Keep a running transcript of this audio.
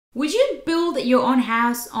Would you build your own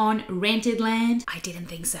house on rented land? I didn't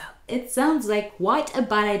think so. It sounds like quite a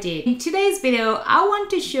bad idea. In today's video, I want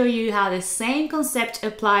to show you how the same concept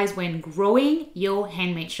applies when growing your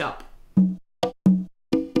handmade shop.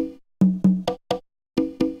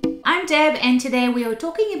 I'm Deb, and today we are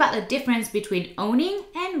talking about the difference between owning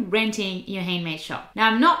and renting your handmade shop. Now,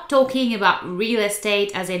 I'm not talking about real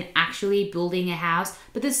estate as in actually building a house,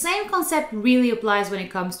 but the same concept really applies when it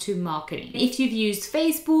comes to marketing. If you've used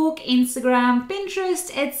Facebook, Instagram, Pinterest,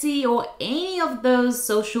 Etsy, or any of those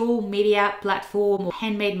social media platform or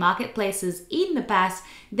handmade marketplaces in the past,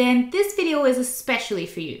 then this video is especially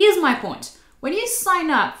for you. Here's my point. When you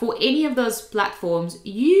sign up for any of those platforms,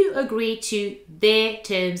 you agree to their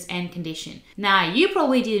terms and conditions. Now, you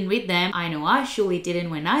probably didn't read them. I know I surely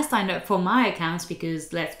didn't when I signed up for my accounts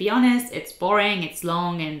because, let's be honest, it's boring, it's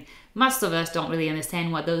long, and most of us don't really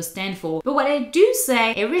understand what those stand for. But what I do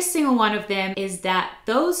say, every single one of them, is that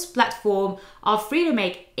those platforms are free to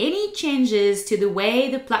make any changes to the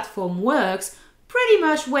way the platform works pretty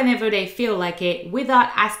much whenever they feel like it,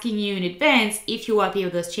 without asking you in advance if you're happy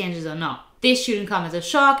with those changes or not. This shouldn't come as a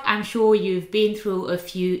shock. I'm sure you've been through a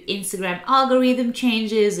few Instagram algorithm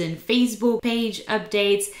changes and Facebook page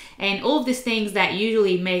updates and all of these things that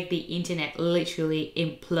usually make the internet literally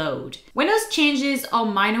implode. When those changes are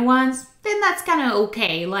minor ones, then that's kind of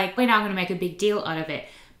okay. Like, we're not going to make a big deal out of it.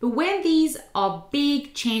 But when these are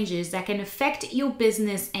big changes that can affect your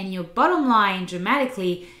business and your bottom line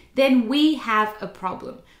dramatically, then we have a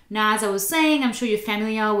problem. Now, as I was saying, I'm sure you're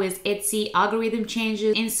familiar with Etsy algorithm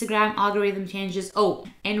changes, Instagram algorithm changes. Oh,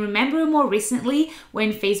 and remember more recently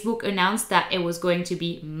when Facebook announced that it was going to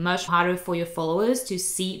be much harder for your followers to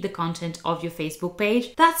see the content of your Facebook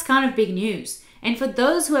page? That's kind of big news. And for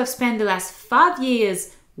those who have spent the last 5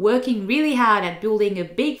 years working really hard at building a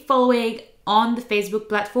big following on the Facebook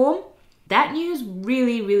platform, that news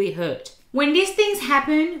really hurt. When these things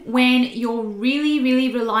happen, when you're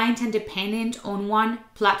really reliant and dependent on one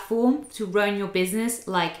platform to run your business,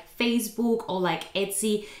 like Facebook or like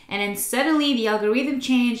Etsy, and then suddenly the algorithm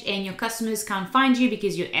change and your customers can't find you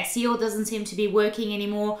because your SEO doesn't seem to be working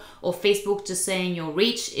anymore, or Facebook just saying your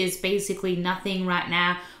reach is basically nothing right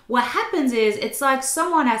now, what happens is it's like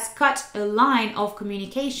someone has cut a line of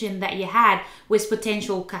communication that you had with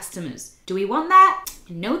potential customers. Do we want that?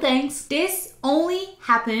 No thanks. This only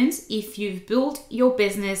happens if you've built your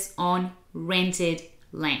business on rented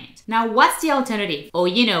land. Now, what's the alternative? Oh,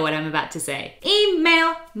 you know what I'm about to say.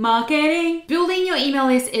 Email marketing. Building your email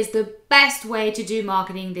list is the best way to do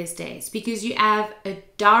marketing these days because you have a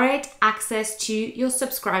direct access to your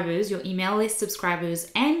subscribers, your email list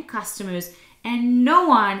subscribers and customers, and no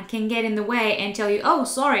one can get in the way and tell you, oh,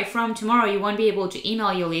 sorry, from tomorrow you won't be able to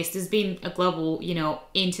email your list. There's been a global,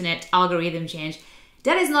 internet algorithm change.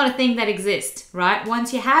 That is not a thing that exists, right?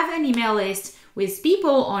 Once you have an email list with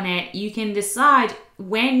people on it, you can decide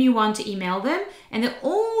when you want to email them. And the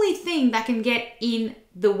only thing that can get in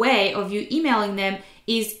the way of you emailing them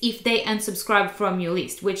is if they unsubscribe from your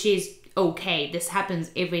list, which is okay. This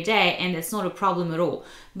happens every day and it's not a problem at all.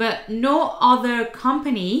 But no other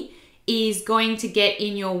company is going to get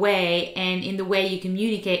in your way and in the way you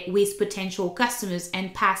communicate with potential customers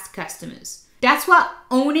and past customers. That's what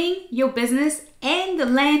owning your business and the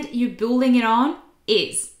land you're building it on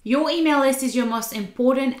is. Your email list is your most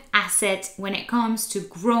important asset when it comes to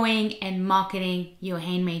growing and marketing your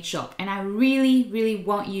handmade shop. And I really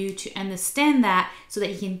want you to understand that so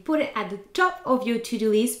that you can put it at the top of your to-do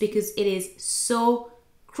list because it is so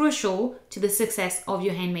crucial to the success of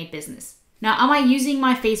your handmade business. Now, am I using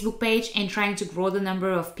my Facebook page and trying to grow the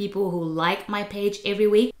number of people who like my page every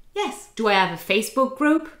week? Yes. Do I have a Facebook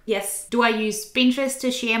group? Yes. Do I use Pinterest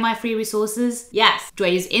to share my free resources? Yes. Do I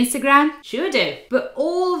use Instagram? Sure do. But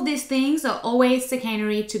all of these things are always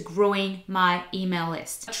secondary to growing my email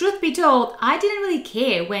list. Truth be told, I didn't really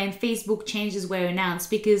care when Facebook changes were announced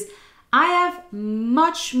because I have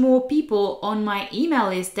much more people on my email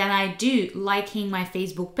list than I do liking my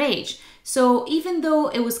Facebook page. So even though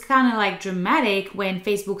it was kind of like dramatic when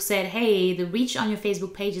Facebook said, hey, the reach on your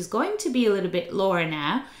Facebook page is going to be a little bit lower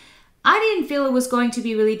now, I didn't feel it was going to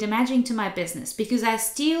be really damaging to my business because I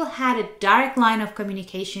still had a direct line of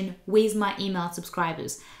communication with my email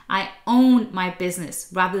subscribers. I own my business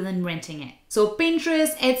rather than renting it. So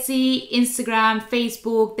Pinterest, Etsy, Instagram,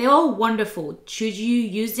 Facebook, they're all wonderful. Should you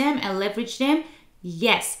use them and leverage them?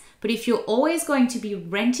 Yes. But if you're always going to be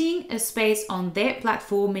renting a space on their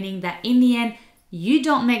platform, meaning that in the end, you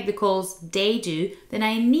don't make the calls, they do, then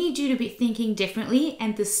I need you to be thinking differently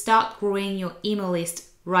and to start growing your email list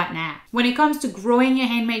right now. When it comes to growing your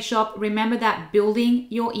handmade shop, remember that building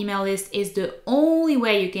your email list is the only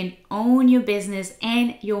way you can own your business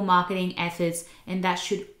and your marketing efforts, and that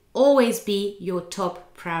should always be your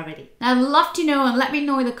top priority. Now, I'd love to know, and let me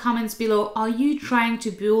know in the comments below, are you trying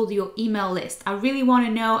to build your email list? I really want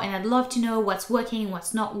to know, and I'd love to know what's working,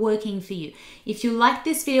 what's not working for you. If you like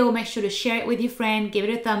this video, make sure to share it with your friend, give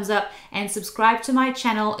it a thumbs up, and subscribe to my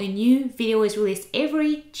channel. A new video is released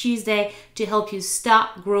every Tuesday to help you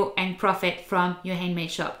start, grow, and profit from your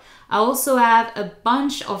handmade shop. I also have a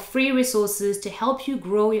bunch of free resources to help you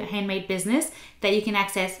grow your handmade business that you can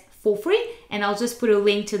access for free, and I'll just put a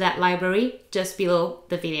link to that library just below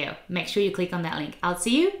the video. Make sure you click on that link. I'll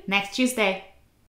see you next Tuesday.